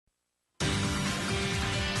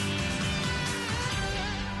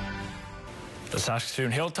The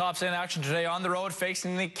Saskatoon Hilltops in action today on the road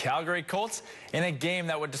facing the Calgary Colts in a game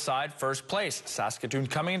that would decide first place. Saskatoon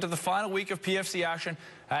coming into the final week of PFC action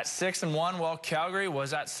at 6-1 while Calgary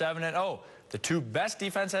was at 7-0. The two best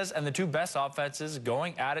defenses and the two best offenses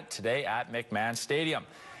going at it today at McMahon Stadium.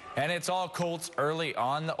 And it's all Colts early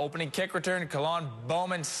on the opening kick return. Kalon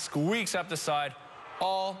Bowman squeaks up the side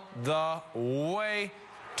all the way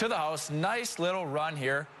to the house. Nice little run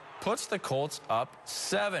here. Puts the Colts up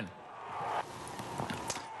 7.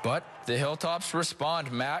 But the Hilltops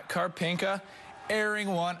respond. Matt Karpinka airing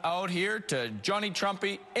one out here to Johnny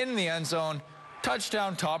Trumpy in the end zone.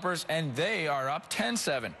 Touchdown Toppers, and they are up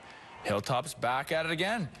 10-7. Hilltops back at it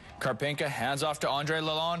again. Karpinka hands off to Andre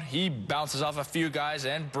Lalonde. He bounces off a few guys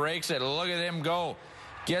and breaks it. Look at him go.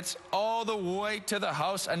 Gets all the way to the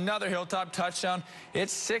house. Another Hilltop touchdown.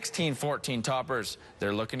 It's 16-14 Toppers.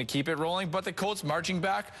 They're looking to keep it rolling, but the Colts marching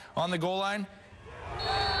back on the goal line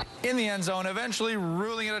in the end zone, eventually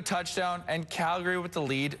ruling it a touchdown, and Calgary with the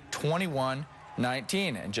lead 21-19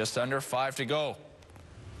 and just under 5 to go.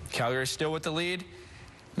 Calgary still with the lead.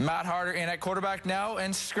 Matt Harder in at quarterback now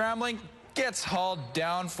and scrambling, gets hauled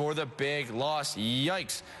down for the big loss.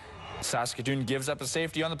 Yikes. Saskatoon gives up a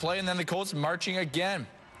safety on the play, and then the Colts marching again.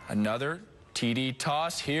 Another TD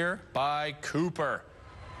toss here by Cooper.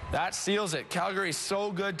 That seals it. Calgary's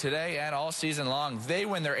so good today and all season long. They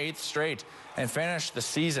win their 8th straight and finish the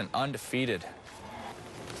season undefeated.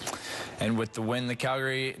 And with the win, the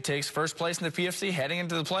Calgary takes first place in the PFC heading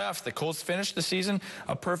into the playoffs. The Colts finish the season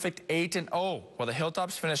a perfect 8-0, while the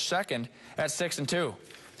Hilltops finish second at 6-2. The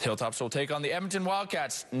Hilltops will take on the Edmonton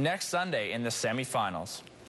Wildcats next Sunday in the semifinals.